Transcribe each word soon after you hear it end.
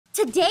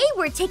Today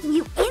we're taking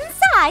you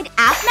inside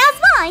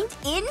APHMAU'S mind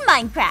in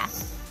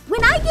Minecraft.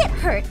 When I get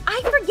hurt,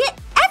 I forget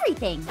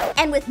everything.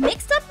 And with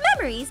mixed up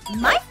memories,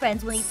 my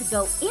friends will need to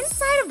go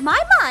inside of my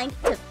mind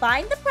to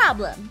find the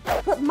problem.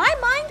 But my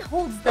mind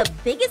holds the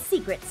biggest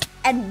secrets,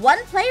 and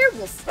one player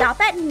will stop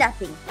at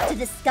nothing to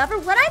discover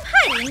what I'm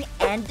hiding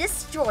and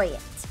destroy it.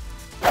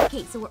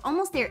 Okay, so we're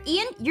almost there.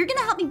 Ian, you're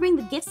gonna help me bring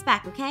the gifts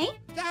back, okay?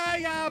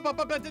 Yeah, but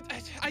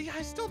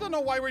I still don't know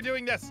why we're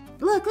doing this.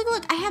 Look,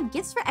 I have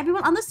gifts for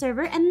everyone on the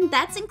server, and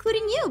that's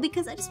including you,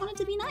 because I just wanted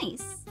to be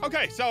nice.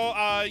 Okay, so,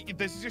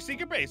 this is your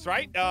secret base,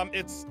 right?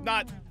 It's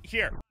not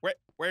here.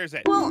 Where is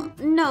it? Well,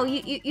 no,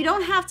 you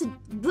don't have to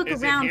look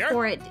around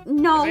for it.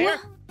 No.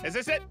 Is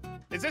this it?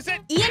 Is this it?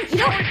 Ian, you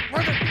don't...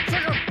 Where's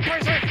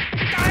it?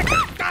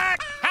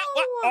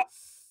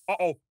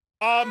 Uh-oh.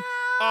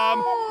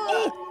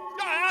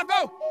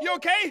 Apho, you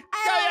okay?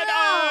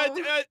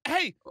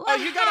 Hey,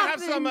 you gotta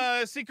have some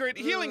secret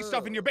healing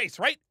stuff in your base,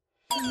 right?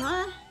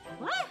 What?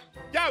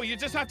 Yeah, you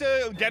just have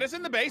to get us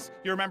in the base.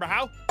 You remember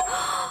how?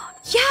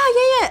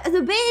 Yeah.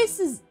 The base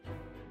is...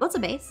 What's a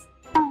base?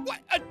 What?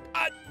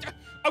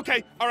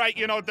 Okay, all right,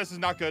 you know what, this is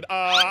not good.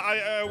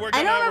 We're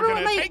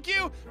gonna take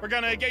you. We're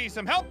gonna get you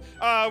some help.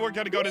 We're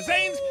gonna go to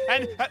Zane's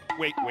and...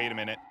 wait a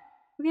minute.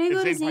 We're gonna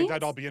go to Zane's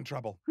Zane's? I'll be in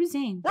trouble. Who's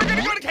Zane? We're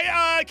gonna go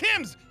to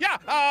Kim's.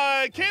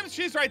 Yeah, Kim's,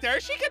 she's right there.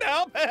 She can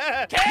help.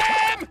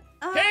 Kim!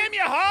 Kim,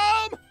 you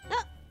home?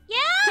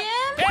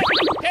 Yeah?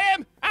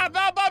 Kim!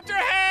 Apho bumped her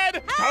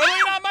head.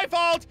 Totally not my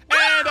fault.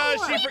 And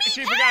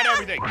she forgot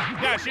everything.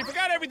 Yeah, she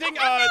forgot everything.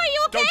 Are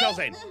you okay? Don't tell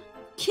Zane.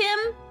 Kim?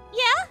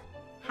 Yeah?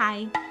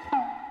 Hi.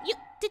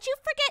 Did you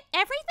forget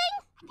everything?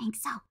 I think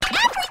so.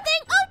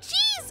 Everything? Oh,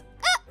 jeez!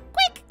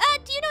 Quick!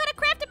 Do you know how to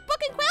craft a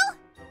book and quill?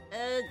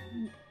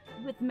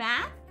 With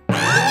math? Oh,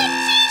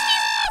 jeez!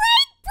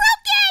 She's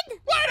broken!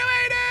 What do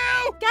we do?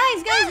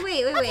 Guys,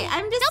 wait.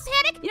 I'm just... Don't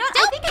panic! You know what?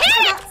 Don't I think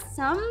panic! I forgot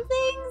some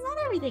things. Not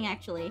everything,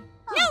 actually.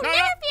 No, never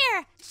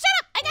fear! Shut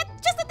up! I got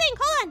just the thing.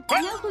 Hold on.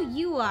 I know who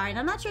you are, and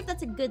I'm not sure if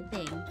that's a good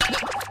thing.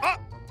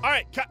 All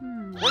right,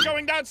 we're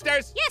going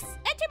downstairs. Yes,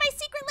 enter my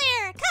secret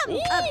lair. Come.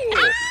 You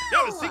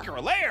have a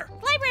secret lair.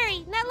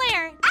 Library, not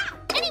lair.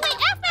 Anyway,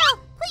 Apho,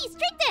 please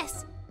drink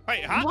this.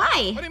 Wait, huh?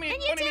 Why? What do you mean?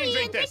 And you What do you mean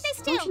drink this?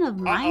 too. Potion of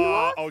mind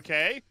walk?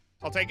 Okay.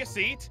 I'll take a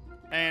seat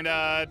and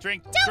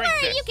drink. Don't worry,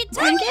 this. you can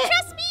totally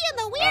trust me and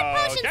the weird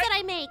potions okay. that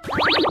I make.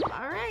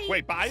 All right.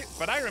 Wait,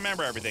 but I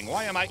remember everything.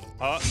 Why am I?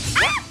 What? What's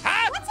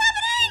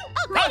happening?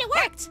 Oh, great, it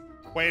worked.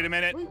 Wait a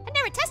minute. I've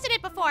never tested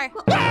it before.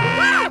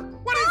 Ah!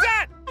 What is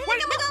that?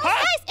 Wait,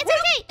 guys, it's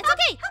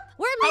okay.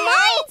 We're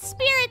mind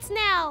spirits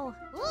now.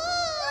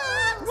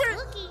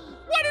 Spooky.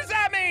 What does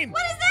that mean?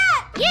 What is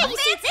that? Yeah, you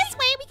see, this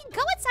way we can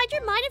go inside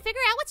your mind and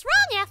figure out what's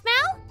wrong,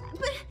 APHMAU.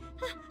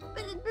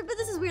 But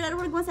this is weird. I don't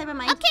want to go inside my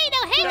mind. Okay,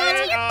 now hang on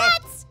to your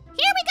butts.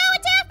 Here we go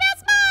into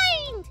APHMAU'S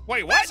mind.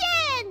 Wait, what?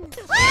 Potion.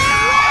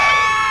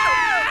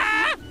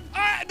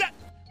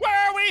 Where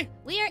are we?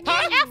 We are in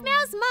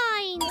APHMAU'S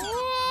mind.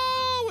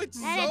 Oh, it's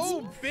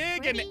so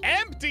big and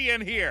empty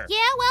in here.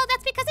 Yeah, well,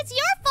 that's because it's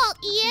your fault,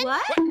 Ian.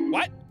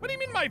 What? What do you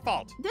mean my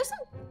fault? There's some...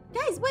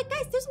 Guys,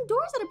 there's some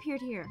doors that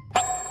appeared here.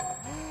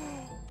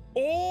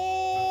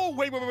 Oh,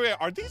 wait.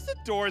 Are these the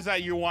doors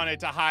that you wanted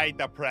to hide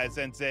the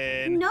presents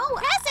in? No,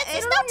 presents?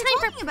 There's no time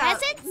for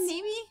presents.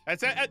 Maybe.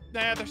 That's it.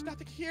 There's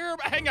nothing here.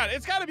 Hang on,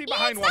 it's got to be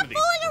behind one of these.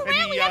 Stop fooling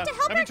around. We have to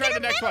help her get her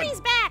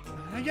memories back.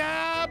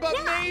 Yeah, but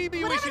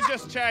maybe we should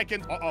just check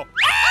and... Ian, wait!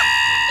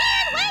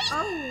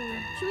 Oh,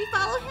 should we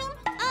follow him?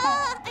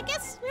 I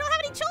guess we don't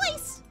have any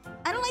choice.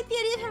 I don't like the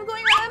idea of him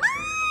going around.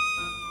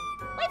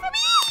 Wait for me!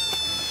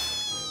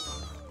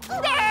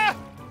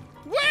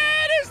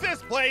 What is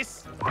this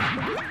place?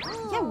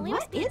 Yeah,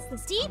 what is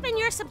this? Deep in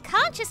your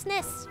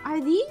subconsciousnness. Are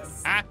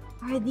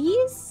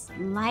these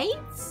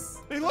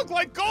lights? They look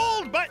like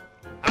gold, but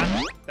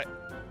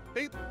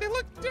they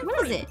look different.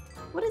 What is it?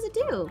 What does it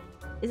do?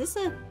 Is this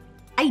a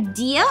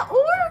idea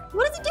or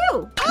what does it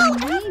do? Oh,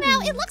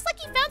 APHMAU, it looks like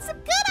you found some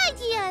good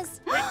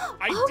ideas.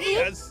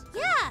 Ideas? Okay.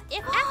 Yeah,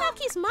 if APHMAU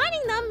keeps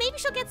mining them, maybe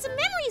she'll get some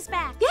memories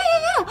back. Yeah.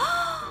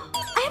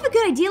 I have a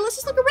good idea. Let's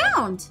just look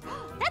around.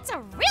 That's a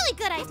really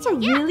good idea. That's a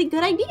really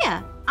good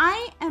idea.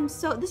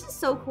 This is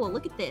so cool.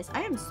 Look at this.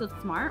 I am so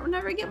smart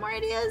whenever I get more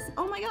ideas.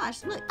 Oh my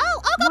gosh, look.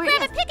 Oh, I'll go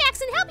grab a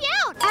pickaxe and help you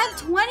out. I have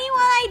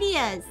 21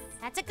 ideas.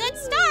 That's a good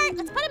start.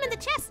 Let's put them in the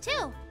chest,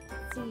 too.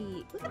 Let's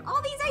see. Look at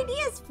all these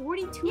ideas.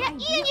 42 Yeah,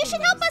 ideas. Ian, you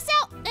should help us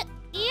out.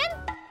 Ian?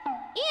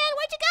 Ian,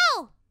 where'd you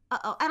go?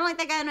 Uh-oh, I don't like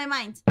that guy in my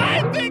mind.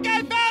 I think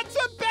I found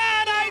some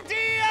bad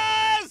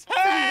ideas! What?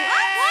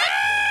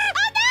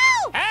 Oh,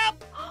 no!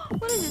 Help!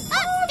 What is this?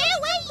 Stay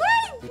away!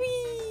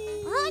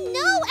 Oh,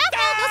 no,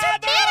 APHMAU, those are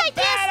bad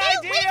ideas! Stay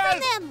away from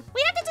them!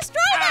 We have to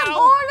destroy them!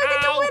 Oh, look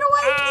at the little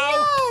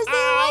ideas!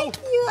 They're like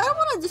cute. I don't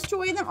want to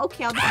destroy them.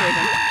 Okay, I'll destroy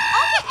them.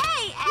 Okay,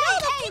 hey,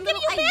 giving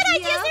you bad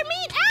ideas, they're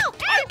mean! Ow!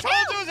 I told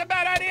you it was a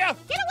bad idea!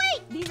 Get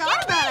away! These are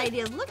bad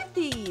ideas. Look at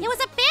these. It was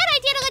a bad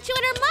idea to let you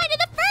in her mind in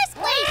the first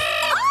place!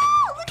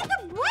 Oh, look at the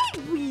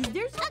babies.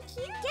 They're so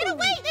cute. Get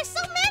away! There's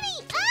so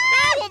many!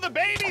 Well, the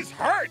baby's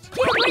hurt!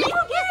 Where are you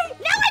okay?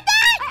 No, I'm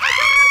not!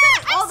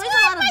 Oh, there's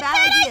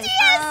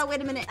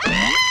wait a minute. Guys, wait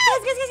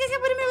a minute.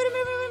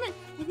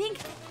 I think,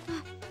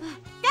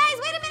 guys,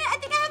 wait a minute. I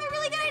think I have a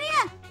really good idea.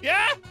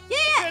 Yeah?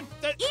 Yeah.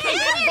 Come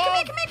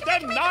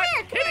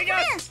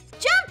here.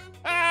 Jump.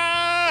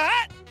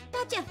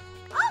 Gotcha.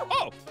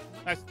 Oh,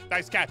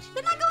 nice catch.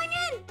 They're not going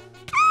in.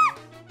 Ah!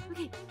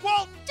 Okay.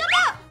 Well, Jump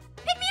out.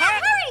 Pick me up.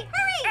 Hurry.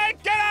 Hey,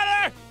 get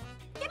out of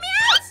Get me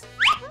out.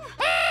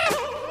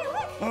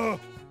 there!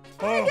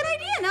 Good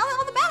idea. Now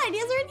all the bad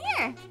ideas are in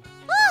here.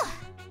 Oh,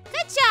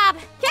 good job.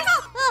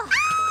 Careful. Oh,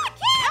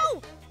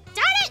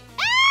 darn it.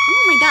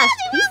 Oh my gosh.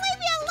 They won't leave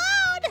me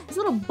alone. These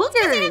little I have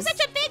boogers.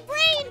 such a big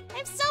brain. I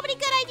have so many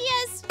good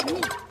ideas.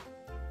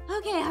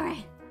 Okay, all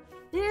right.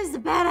 There's the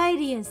bad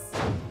ideas.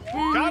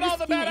 And Got all just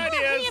the give bad me-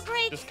 Give me a ideas.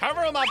 break. Just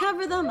cover them up.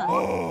 Cover them up.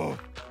 Oh.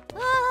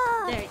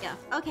 There you go.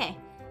 Okay.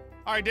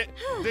 All right, did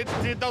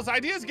those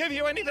ideas give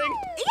you anything?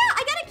 Yeah,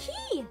 I got a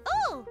key.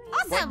 Oh,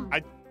 awesome.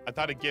 I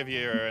thought it'd give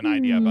you an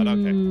idea, but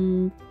okay.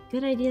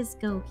 Good ideas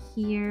go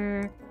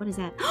here. What is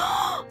that?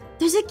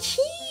 There's a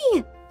key.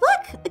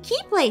 Look, a key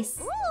place.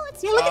 Ooh,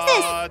 it's Yeah, look at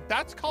this.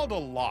 That's called a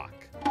lock.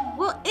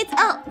 Well, it's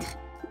I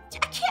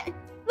can't.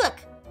 Look.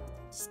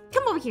 Just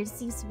come over here to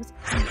see what's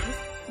behind this.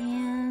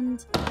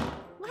 And.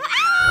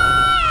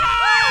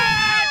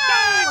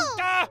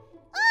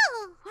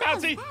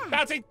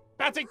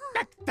 Bouncy.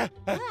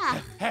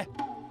 Ah,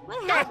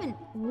 what happened?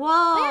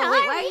 Whoa! Where Wait,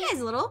 are why are we? you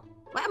guys little?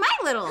 Why am I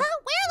little? We're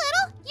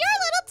little. You're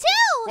little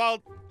too.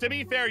 Well, to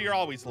be fair, you're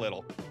always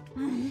little.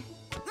 Eh,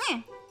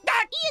 Ian,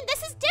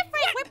 this is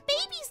different. We're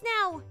babies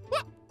now.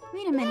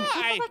 Wait a minute. I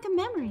Why? have like a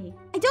memory.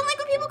 I don't like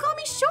when people call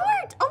me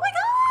short. Oh my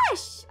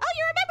gosh! Oh,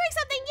 you're remembering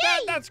something.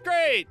 Yay. That's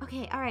great.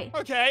 Okay, all right.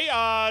 Okay,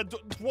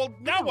 well,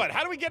 now what?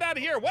 How do we get out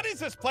of here? What is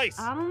this place?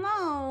 I don't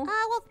know.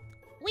 Well,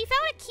 we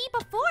found a key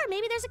before.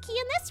 Maybe there's a key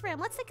in this room.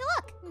 Let's take a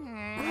look.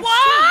 No!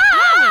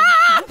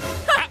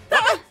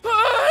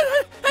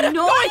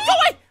 Noise! I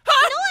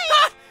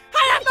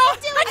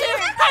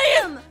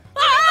have him!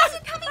 Why is he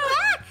coming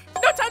back?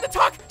 No time to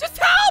talk! Just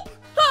help!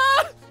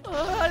 What is Wow!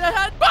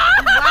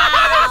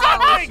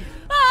 happening?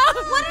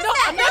 What is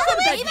that? I'm not going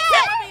to bed. Leave Get it!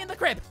 with me in the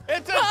crib.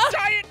 It's a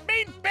giant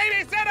mean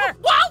babysitter!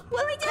 Wow!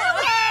 What do we do?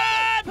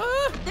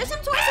 There's some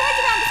toy swords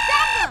around. Just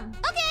grab them.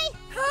 Okay.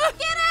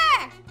 Get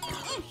her!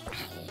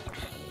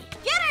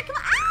 Get her! Come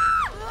on!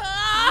 Ah!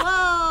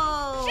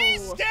 Whoa!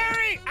 She's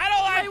scary! I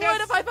don't I like would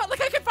this! if I felt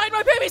like I could find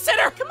my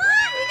babysitter. Come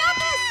on! We got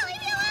this!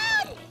 Leave me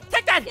alone.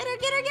 Take that! Get her!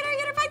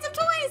 Find some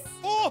toys!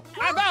 Oh,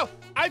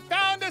 I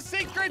found a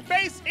secret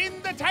base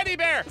in the teddy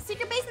bear! A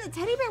secret base in the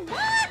teddy bear?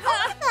 What?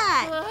 What is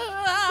that?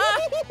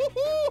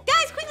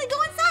 Guys, quickly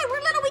go inside.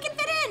 We're little. We can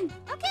fit in.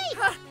 Okay.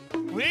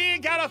 We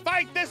gotta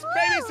fight this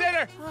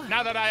babysitter!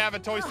 Now that I have a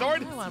toy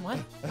sword. I want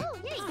one. Oh,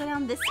 here you Go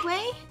down this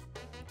way.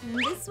 And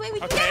this way. We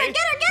can Okay. get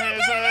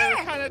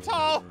her! Kind of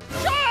tall.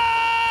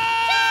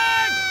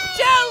 Charge!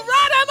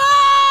 Geronimo!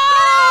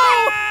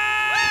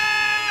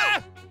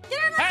 Ah! Get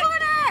her in the Hey.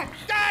 corner!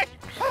 Ah!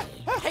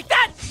 Take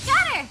that!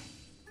 Got her!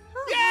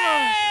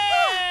 Yay!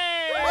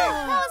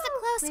 That was a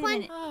close Wait a one.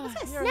 minute. What's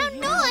this? You're Now,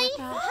 here. Noi,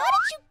 how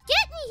did you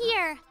get me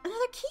here?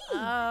 Another key.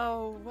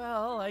 Oh,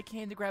 well, I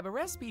came to grab a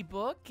recipe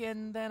book,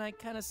 and then I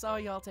kind of saw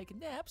y'all take a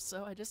nap,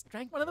 so I just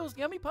drank one of those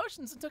yummy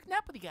potions and took a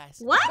nap with you guys.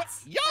 What?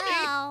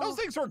 Yummy! Oh. Those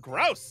things were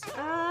gross.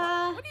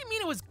 What do you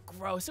mean it was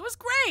gross? It was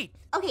great!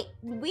 Okay,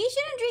 we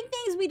shouldn't drink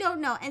things we don't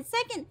know. And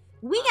second,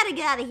 we gotta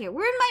get out of here.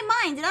 We're in my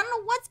mind, and I don't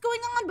know what's going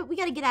on, but we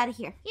gotta get out of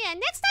here. Yeah,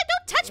 next time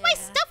don't touch my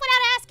stuff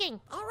without asking.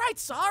 All right,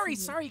 sorry.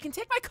 You can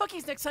take my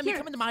cookies next time Here. you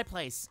come into my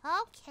place.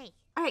 Okay.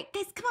 All right,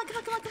 guys, come on.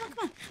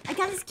 I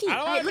got this key. I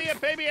All don't right, want to be a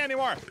baby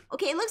anymore.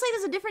 okay, it looks like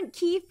there's a different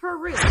key per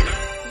room.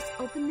 Just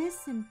open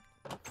this and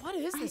What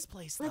is this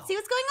place, though? let's see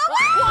what's going on.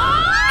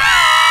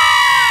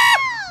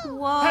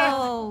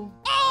 Whoa!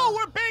 Oh,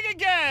 we're big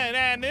again,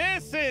 and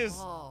this is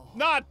Oh.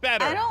 not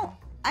better.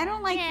 I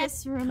don't like Yeah,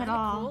 this room at Kinda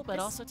all. cool, but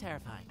also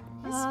terrifying.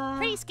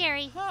 Pretty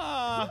scary.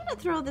 I'm gonna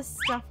throw this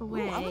stuff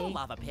away. Ooh, a little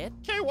lava pit.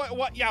 Okay,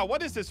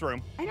 what is this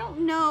room? I don't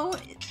know.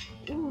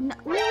 Ooh, no.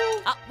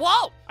 Ooh.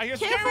 Whoa! I hear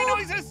Careful. scary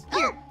noises.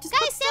 Here, just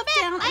put Guys, step stuff back.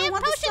 down. I don't have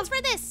want this potions stuff-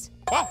 for this.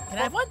 Oh, Can I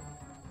have one?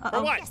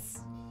 Uh-oh. what?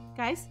 Yes.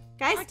 Guys,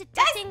 For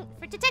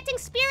detecting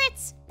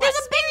spirits. there's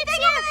a big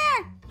thing over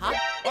there. Huh?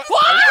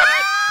 What?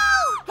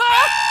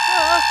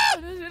 Ah!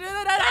 What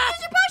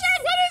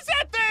is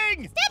that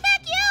thing? Step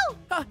back, you.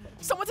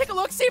 Someone take a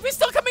look, see if he's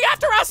still coming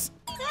after us!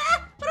 What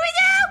do we do?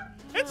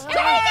 It's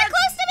Everybody dark. get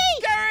close to me.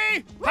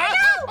 Scary.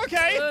 Huh?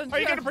 Okay. Are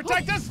you gonna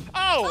protect us?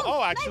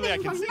 Oh, actually, I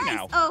can see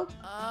now. Oh,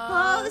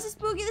 this is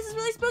spooky. This is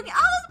really spooky.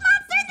 Oh, there's a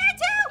monster in there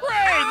too.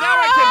 Great.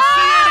 Now I can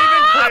see it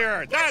even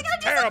clearer. That's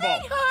terrible.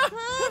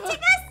 Take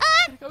this.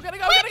 Gotta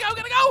go!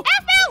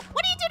 Afro,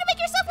 what do you do to make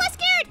yourself less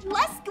scared?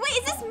 Wait,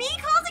 is this me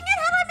causing it?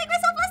 How do I make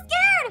myself less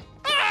scared?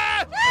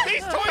 Ah!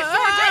 These toy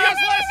swords are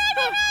useless.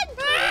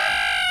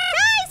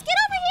 Guys, get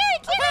over here.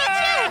 He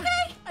can't reach you.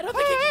 I don't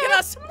think he can get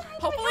us!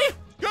 Hopefully!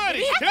 Good.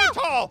 He's too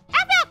tall.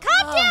 Afro,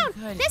 calm Oh, down.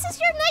 good. This is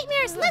your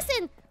nightmares.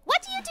 Listen,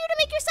 what do you do to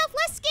make yourself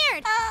less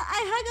scared?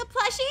 I hug a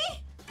plushie.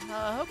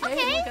 Okay,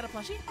 Okay. got a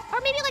plushie. Or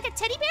maybe like a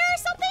teddy bear or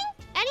something?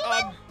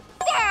 Anyone? Fine.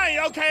 fine,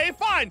 okay,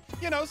 fine.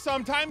 You know,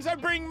 sometimes I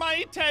bring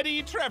my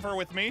teddy Trevor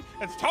with me.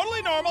 It's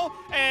totally normal,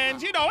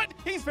 and you know what?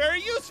 He's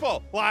very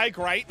useful, like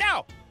right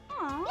now.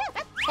 Yeah,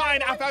 that's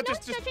Fine, I'm not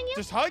just judging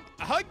you.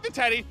 hug the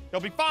teddy. He'll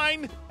be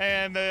fine,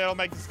 and it'll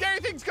make the scary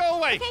things go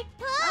away. Okay.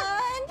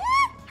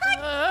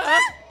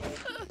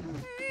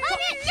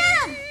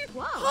 Get him!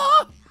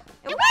 Oh,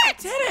 It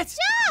worked! did it! Good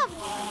job!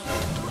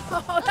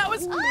 Oh, that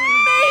was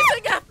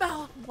amazing,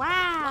 APHMAU!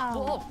 Wow.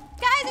 Oh.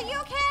 Guys, are you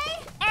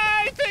okay?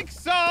 I think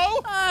so.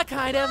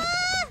 Kind of. All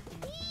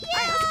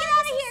right, let's get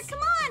out of here. Come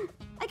on.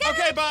 I got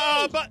Okay,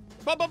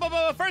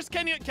 but first,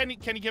 can you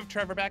give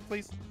Trevor back,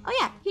 please? Oh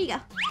yeah, here you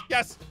go.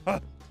 Yes.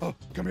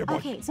 Come here, boy.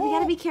 Okay, so we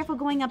gotta be careful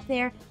going up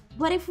there.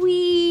 What if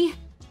we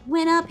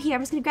went up here?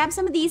 I'm just gonna grab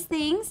some of these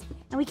things,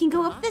 and we can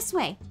go up this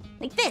way,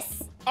 like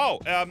this. Oh,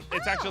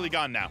 it's actually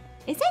gone now.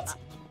 Is it?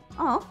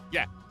 Oh.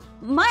 Yeah.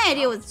 My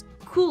idea was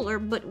cooler,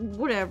 but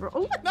whatever.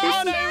 Oh, what No,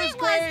 this? it was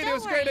great. It don't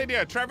was a great worry.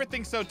 idea. Trevor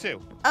thinks so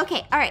too.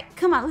 Okay, all right,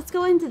 come on. Let's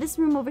go into this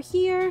room over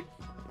here.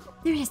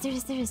 There it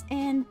is.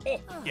 And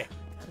Yeah.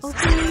 open.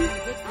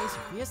 Good face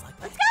or fears like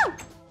that. Let's go.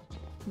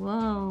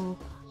 Whoa,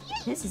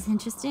 this is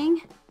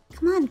interesting.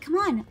 Come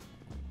on.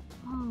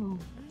 Oh.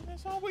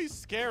 It's always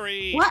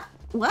scary. What?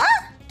 What?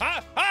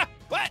 What?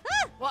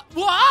 What?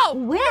 Whoa!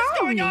 Where What's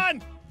are going we?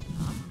 on?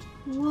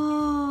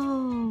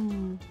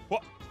 Whoa.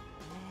 What?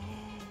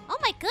 Oh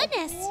my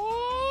goodness!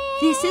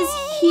 This is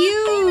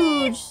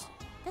huge.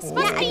 This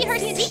must be her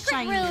it's secret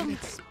shiny. room.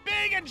 It's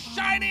big and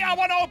shiny. I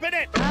want to open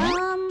it.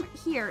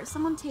 Here,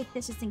 someone take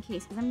this just in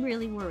case, because I'm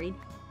really worried.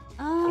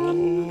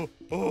 Open these it,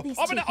 two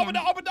open can.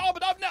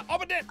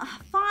 it.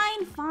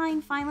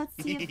 Fine. Let's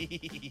see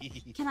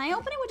if... Can I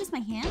open it with just my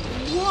hand?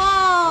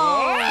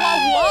 Whoa!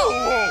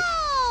 Whoa!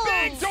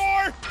 Big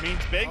door means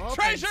big Open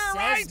treasure,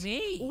 right?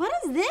 sesame. What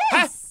is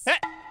this?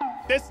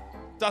 This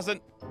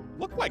doesn't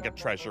look like a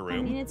treasure I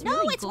mean, room. it's No,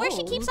 really it's where she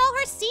gold. keeps all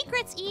her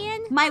secrets,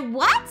 Ian. My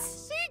what?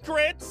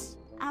 Secrets?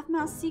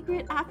 APHMAU'S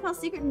secret? APHMAU'S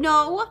secret?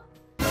 No.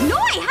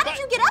 Noi, how did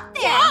you get up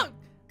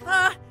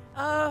there?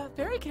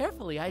 Very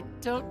carefully. I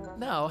don't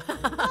know.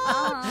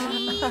 Oh,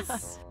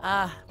 jeez.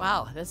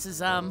 Wow, this is,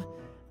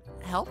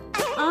 help?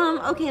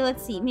 Okay,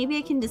 let's see. Maybe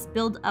I can just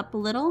build up a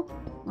little.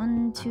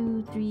 1,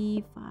 2,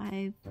 3,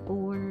 5,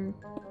 4.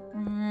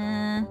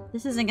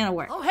 This isn't gonna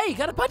work. Oh, hey, you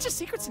got a bunch of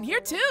secrets in here,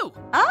 too.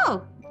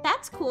 Oh,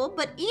 that's cool.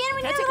 But Ian,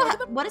 we Can I need take to a look go. at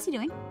them? What is he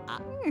doing?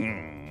 Hmm.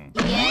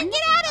 Ian?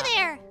 Get out of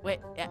there! Wait,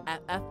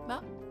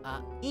 APHMAU?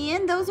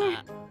 Ian, those are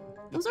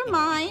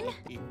mine.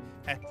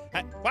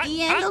 What?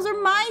 Ian, Huh? those are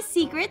my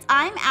secrets.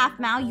 I'm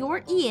APHMAU.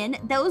 You're Ian.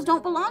 Those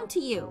don't belong to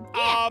you.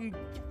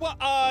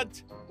 Well,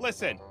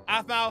 listen,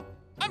 APHMAU,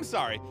 I'm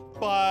sorry,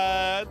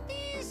 but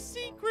these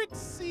secrets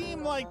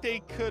seem like they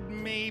could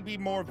maybe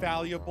more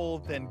valuable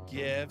than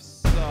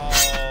gifts, so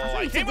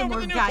I You came said they're up more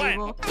with a new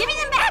valuable. plan. Give me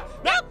them back.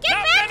 No, get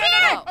back no.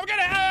 here!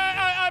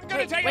 I'm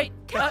gonna take Wait,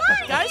 it. Come on,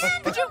 guys, Ian,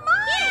 could they're you?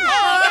 mine.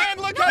 Oh, man,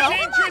 look No, how come on,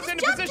 dangerous just and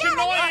jump position down.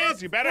 I Noah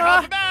is. You better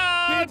help him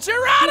out.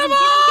 Geronimo!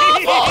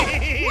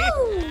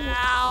 Woo.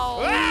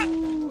 Ow! Ah!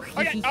 Ooh.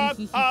 Okay,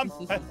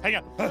 hang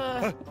on.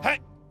 Hey,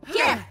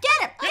 Get him.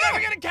 you're never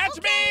gonna catch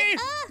me.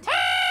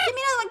 Give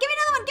me another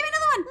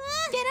one.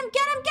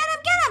 Get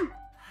him.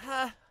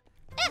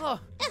 Oh,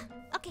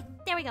 Okay,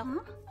 there we go.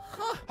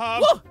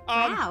 Wow.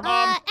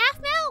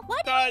 APHMAU,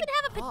 why do you even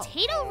have a oh.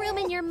 potato room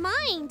in your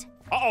mind?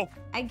 Uh-oh,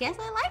 I guess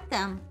I like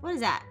them. What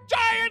is that?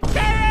 giant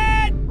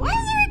carrot! Why is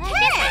there a I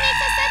carrot? guess that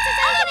makes a sense as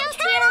I anything don't else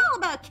care here. at all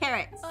about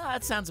carrots.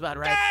 that sounds about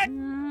right. Dad,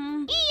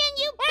 Mm, Ian,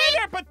 you why are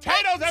there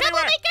potatoes everywhere?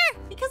 troublemaker!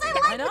 because I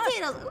Why like not?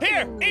 potatoes.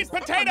 Here, Ooh, eat I love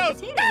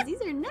potatoes. potatoes.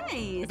 These are He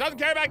nice. doesn't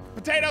care about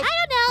potatoes. I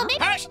don't know, maybe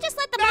Huh? we should just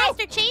let the No.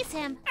 monster chase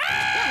him.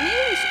 Yeah, maybe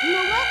we should. You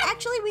know what?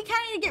 Actually, we kind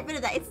of need to get rid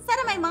of that. It's set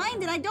in my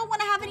mind, and I don't want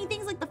to have any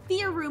things like the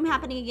fear room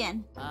happening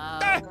again.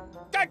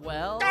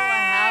 Well,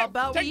 how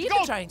about we take eat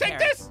gold. the giant Take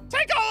carrot? this.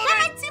 Take all of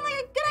That it. might seem like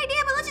a good idea,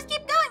 but let's just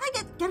keep going.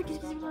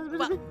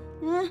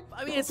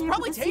 I mean, it's Here,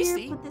 probably put this here,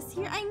 tasty. put this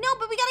here. I know,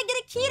 but we gotta get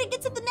a key to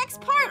get to the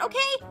next part, okay?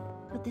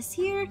 Put this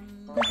here,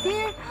 put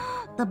there.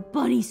 The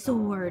bunny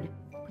sword.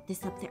 Put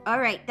this up there. All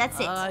right, that's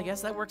it. I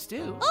guess that works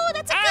too. Oh,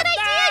 that's a good idea!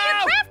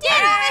 You're crafty! Get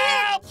over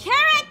here, Help!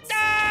 carrots!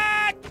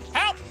 Dad!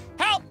 Help!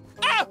 Oh,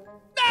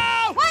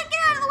 no! What? Get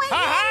out of the way, man.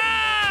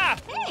 Ha-ha!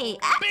 Hey, Beat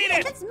Abby,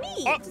 it. that's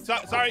me. Oh,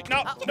 sorry.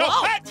 No.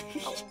 whoa.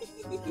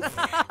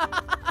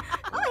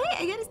 Oh,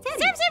 hey, I got his teddy.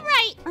 Serves him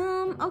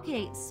right!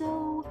 Okay,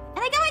 so... And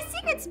I got my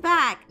secrets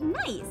back.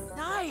 Nice.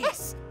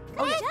 Nice.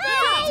 Good Yeah,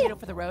 job! potato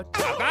for the road.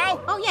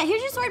 Now? Oh, yeah,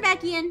 here's your sword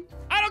back, Ian.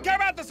 I don't care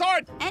about the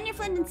sword. And your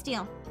flint and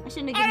steel. I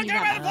shouldn't I have don't given you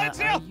care that. about the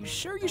flint Are steel. you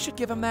sure you should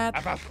give him that?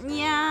 About.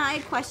 Yeah, I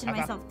questioned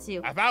About- myself,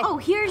 too. about- Oh,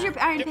 here's your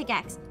iron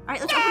pickaxe. All right,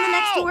 let's open the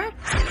next No! door.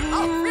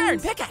 Oh, And- iron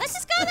pickaxe. Let's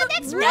just go to the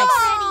next room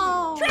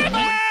No!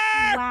 Trevor!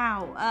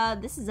 Wow,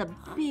 this is a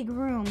big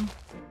room.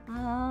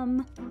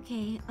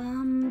 Okay,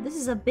 this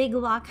is a big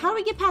lock. How do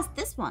we get past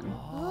this one?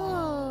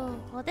 Oh.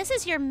 Well, this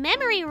is your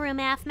memory room,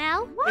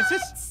 APHMAU. What? Is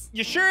this?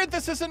 You sure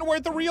this isn't where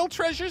the real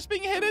treasure's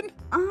being hidden?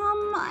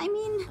 I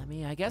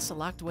mean, I guess a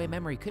locked away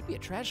memory could be a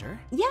treasure.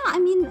 yeah, I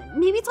mean,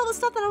 maybe it's all the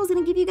stuff that I was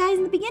gonna give you guys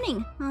in the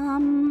beginning.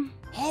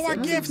 All our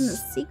so gifts. this is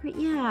a secret,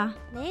 yeah.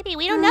 Maybe.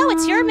 We don't know.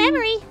 It's your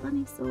memory.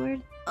 Flaming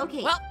sword.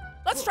 Okay. Well,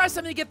 let's try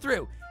something to get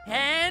through.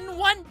 And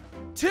 1,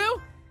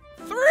 2,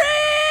 3.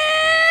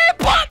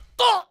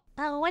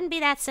 Oh, it wouldn't be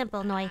that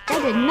simple, Noi.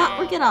 That did not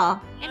work at all.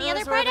 Any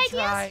other bright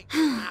ideas?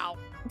 Ow.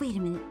 Wait a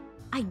minute.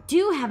 I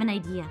do have an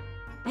idea.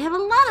 I have a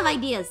lot of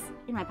ideas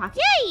in my pocket.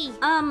 Yay!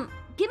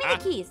 Give me the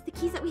keys. The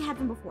keys that we had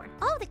from before.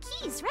 Oh, the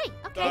keys, right.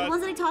 Okay. The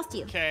ones that I tossed to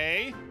you.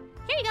 Okay.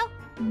 Here you go.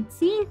 Let's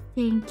see.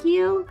 Thank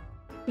you.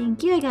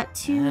 Thank you. I got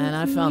 2 And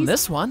I keys. found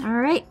this one. All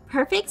right.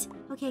 Perfect.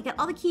 Okay, I got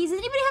all the keys. Does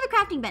anybody have a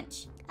crafting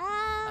bench?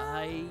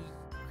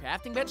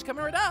 Crafting bench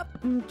coming right up.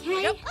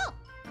 Okay. Yep. Oh.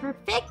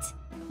 Perfect.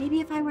 Maybe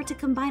if I were to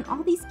combine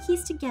all these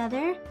keys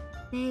together,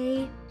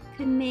 they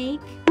could make...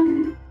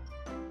 Maybe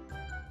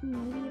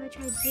if I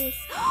tried this...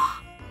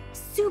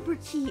 Super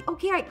key.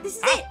 Okay, all right. This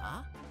is it.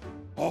 Huh?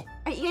 Oh, All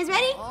right, you guys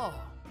ready? Oh.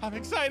 I'm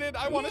excited.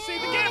 I want to see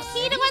the gifts.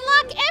 Key to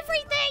unlock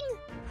everything.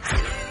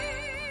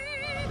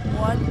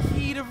 1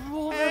 key to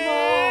rule them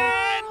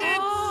And it's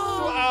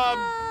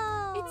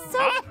Oh. It's so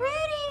Huh? pretty.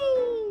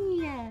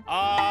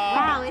 Wow.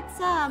 Wow, it's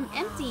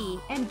empty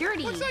and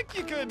dirty. Looks like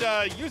you could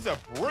use a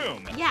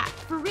broom. Yeah,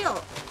 for real.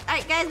 All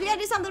right, guys, we gotta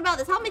do something about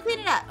this. Help me clean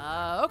it up.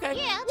 Okay.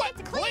 Yeah, I'll take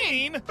the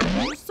clean.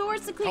 Clean. Your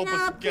swords to clean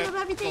Help us up, clean get up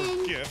those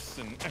everything. gifts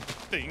and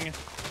everything.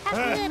 Have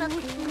a little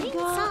Here we clean go,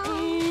 song.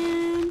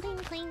 and... Clean,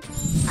 clean,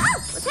 clean. Oh,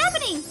 what's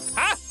happening?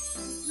 Huh?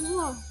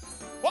 Whoa.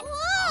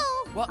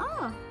 Whoa! What?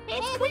 Oh, hey,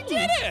 it's Oh, clean. we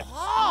did it.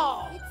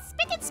 Oh. It's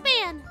spick and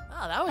span.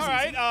 Oh, that was All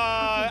right. easy.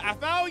 I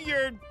found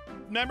your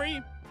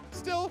memory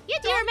still. Yeah,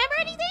 do you remember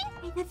anything?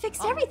 Hey, that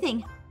fixed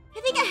everything. I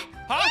think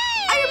Huh?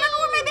 I remember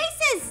where my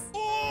base is.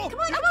 Oh. Come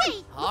on, come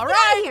Okay. on. All Let's get out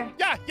right. of here.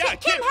 Yeah.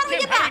 Kim, how do we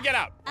get how do back? we get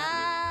out?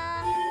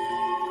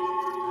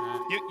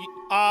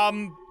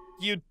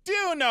 You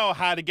do know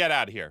how to get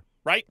out of here,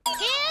 right?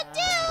 Can't do.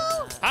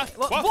 Huh?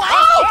 Whoa. Whoa.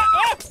 Whoa.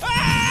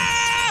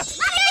 Ah!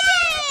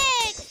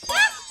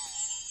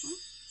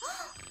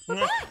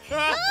 Magic!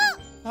 Huh?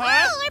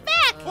 Oh, we're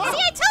back. Whoa. See,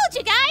 I told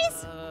you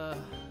guys.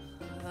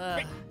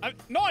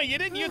 No, you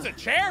didn't use a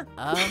chair.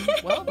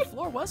 Well, the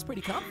floor was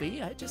pretty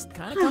comfy. I just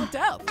kind of conked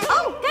out.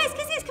 Oh, guys,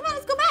 come on,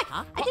 let's go back.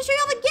 Huh? I can show you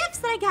all the gifts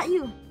that I got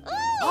you.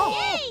 Ooh,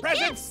 yay,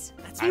 presents. gifts.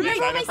 That's I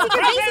remember right. all my excited.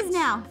 secret Presents. bases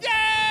now.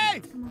 Yay!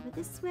 Come over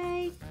this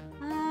way.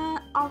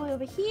 All the way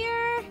over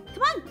here.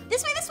 Come on,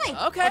 this way, this way.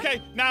 Okay.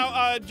 Okay,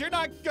 now you're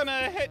not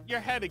gonna hit your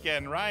head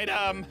again, right?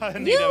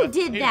 You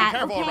did need that,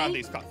 to be careful okay? around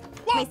these cups.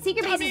 My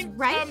secret base is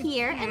right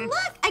here. And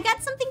look, I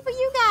got something for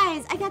you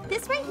guys. I got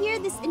this right here,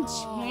 this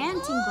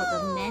enchanting book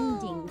of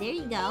mending. There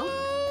you go.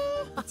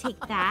 Take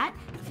that.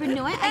 For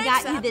Noah, I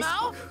got you this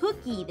Thanks,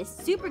 cookie, this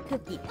super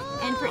cookie.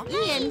 And for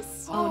Ian,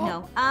 oh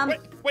no.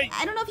 Wait.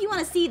 I don't know if you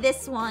want to see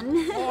this one.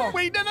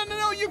 Wait,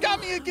 no, you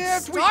got me a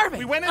gift. Starving.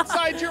 We went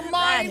inside your That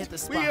mind. hit the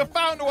We spot. have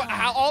found all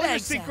your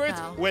Thanks, secrets,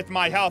 Apple. with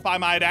my help, I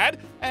might add.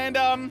 And,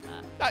 I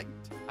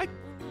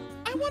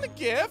want a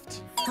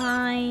gift.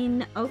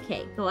 Fine.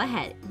 Okay, go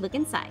ahead. Look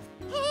inside.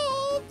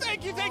 Oh,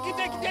 thank you. And,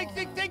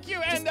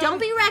 Just don't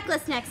be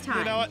reckless next time.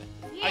 You know what?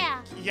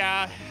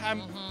 Yeah.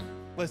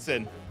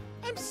 Listen,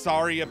 I'm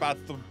sorry about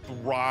the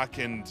rock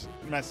and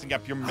messing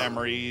up your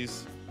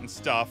memories and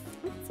stuff.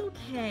 It's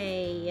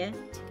okay.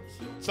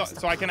 So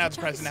I can have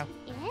the present now.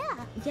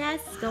 Yeah. Yes,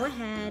 go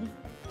ahead.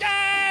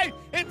 Yay!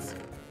 It's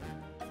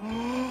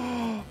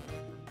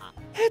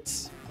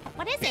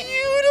What is it?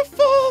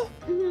 beautiful.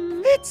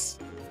 Mhm. It's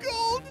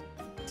gold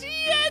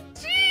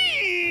TNT.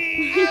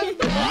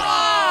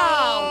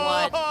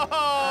 Wow, what?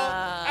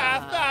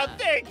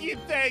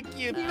 Thank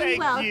you. You're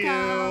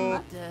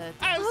welcome.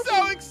 I'm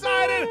so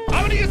excited.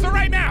 I'm gonna use it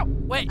right now.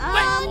 Wait,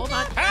 hold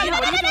on. Hey, You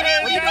what are you doing? What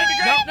are you doing?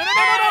 No.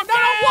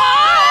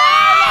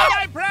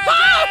 My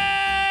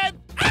present!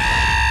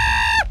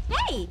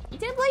 Hey, it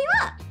didn't blow you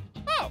up.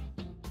 Oh,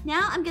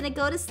 Now I'm gonna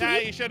go to nah,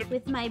 sleep you should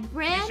with my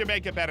brand.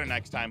 make it better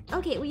next time.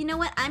 Okay, well you know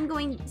what? I'm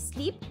going to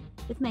sleep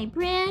with my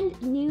brand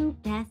new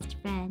best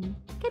friend.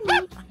 Good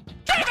night.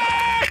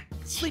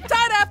 Sleep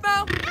tight,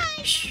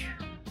 APHMAU.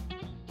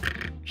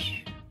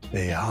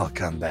 They all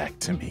come back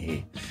to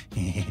me.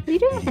 What are you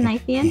doing with the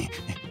knife, Ian?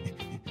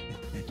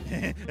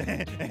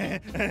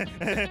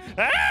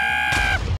 Ah!